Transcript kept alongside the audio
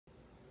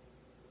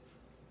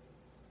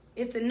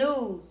It's the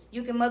news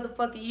you can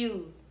motherfucking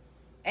use.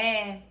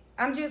 And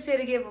I'm just here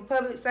to give a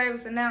public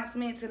service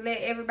announcement to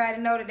let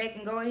everybody know that they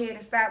can go ahead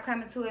and stop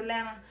coming to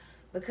Atlanta,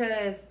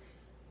 because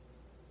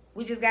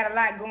we just got a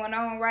lot going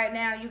on right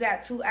now. You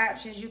got two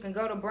options. You can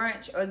go to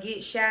brunch or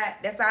get shot.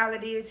 That's all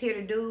it is here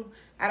to do.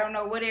 I don't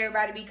know what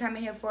everybody be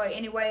coming here for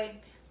anyway.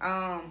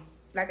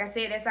 Like I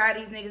said, that's all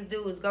these niggas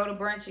do is go to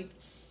brunch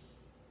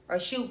or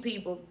shoot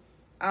people.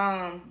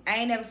 I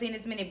ain't never seen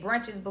this many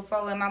brunches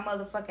before in my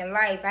motherfucking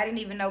life. I didn't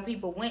even know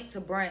people went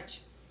to brunch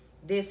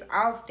this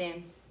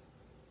often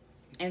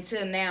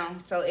until now.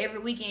 So every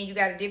weekend you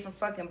got a different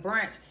fucking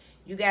brunch.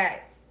 You got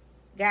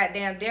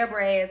goddamn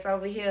Deborah ass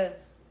over here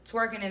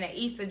twerking in an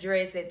Easter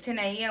dress at 10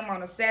 a.m.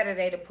 on a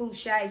Saturday to Pooh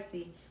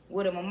Shiesty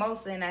with a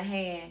mimosa in her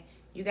hand.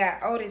 You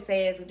got Otis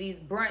ass with these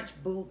brunch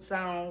boots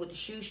on with the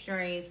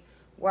shoestrings,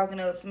 walking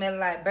up smelling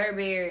like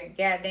Burberry,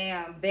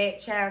 goddamn back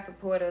child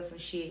support or some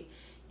shit.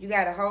 You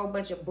got a whole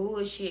bunch of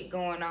bullshit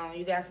going on.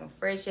 You got some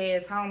fresh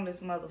ass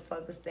homeless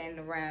motherfuckers standing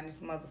around this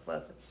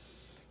motherfucker.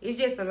 It's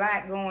just a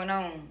lot going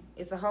on.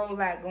 It's a whole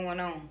lot going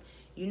on.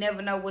 You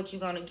never know what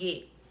you're gonna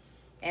get.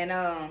 And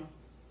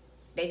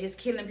they just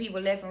killing people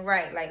left and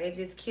right. Like, they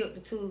just killed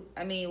shot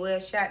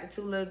the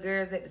two little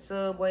girls at the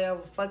Subway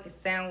over fucking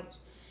sandwich.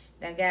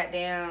 That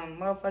goddamn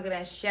motherfucker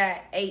done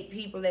shot 8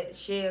 people at the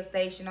Shell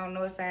station on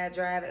Northside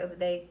Drive the other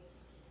day.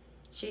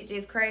 Shit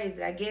just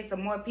crazy. I guess the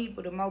more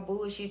people, the more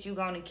bullshit you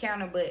gonna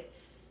encounter, but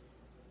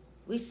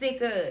we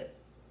sick of it.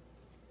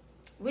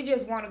 We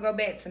just want to go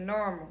back to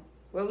normal,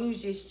 where we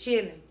was just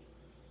chilling.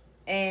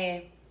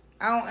 And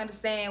I don't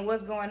understand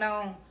what's going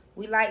on.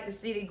 We like the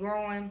city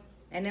growing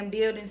and them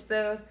building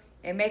stuff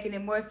and making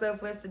it more stuff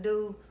for us to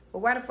do. But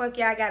why the fuck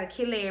y'all gotta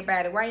kill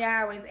everybody? Why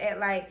y'all always act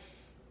like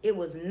it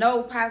was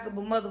no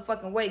possible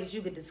motherfucking way that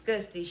you could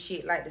discuss this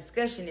shit? Like,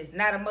 discussion is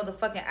not a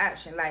motherfucking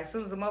option. Like, as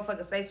soon as a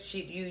motherfucker say some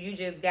shit to you, you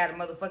just gotta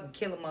motherfucking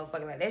kill a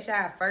motherfucker. Like, that's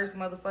y'all first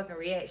motherfucking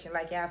reaction.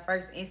 Like, y'all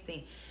first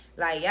instinct.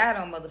 Like, y'all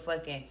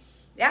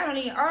don't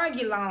even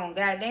argue long,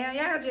 goddamn.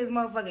 Y'all just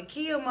motherfucking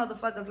kill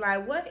motherfuckers.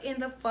 Like, what in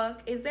the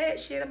fuck is that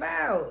shit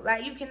about?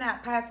 Like, you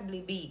cannot possibly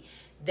be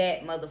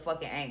that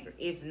motherfucking angry.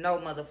 It's no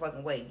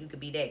motherfucking way you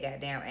could be that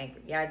goddamn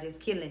angry. Y'all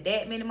just killing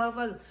that many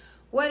motherfuckers.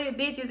 What if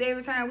bitches,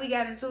 every time we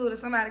got into it or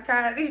somebody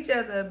called each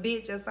other a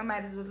bitch or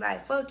somebody was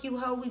like, fuck you,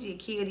 hoe, we just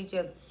killed each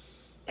other.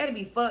 That'd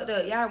be fucked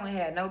up. Y'all wouldn't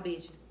have no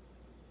bitches.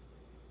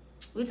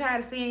 We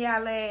tired of seeing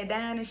y'all lay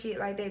down and shit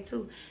like that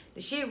too. The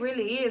shit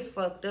really is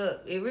fucked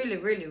up. It really,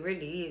 really,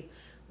 really is.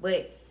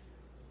 But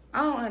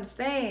I don't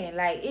understand.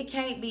 Like, it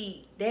can't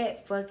be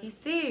that fucking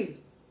serious.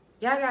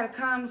 Y'all gotta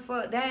calm the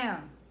fuck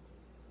down.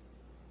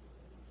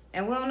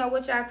 And we don't know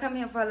what y'all come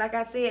here for. Like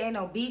I said, ain't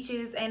no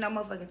beaches, ain't no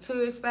motherfucking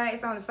tourist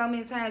spots. Only so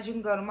many times you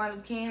can go to Martin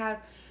Luther King House.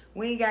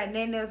 We ain't got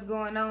nothing else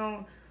going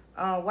on.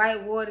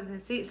 White Waters and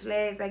Six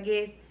Flags, I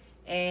guess,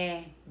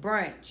 and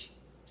brunch.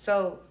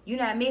 So, you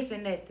not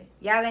missing nothing.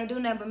 Y'all ain't do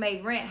nothing but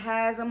make rent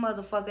high as a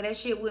motherfucker. That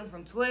shit went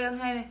from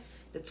 $1,200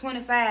 to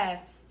 $25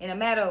 in a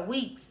matter of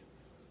weeks.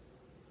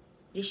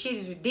 This shit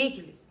is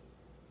ridiculous.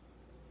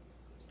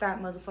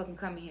 Stop motherfucking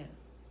coming here.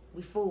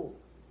 We full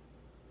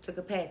to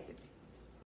capacity.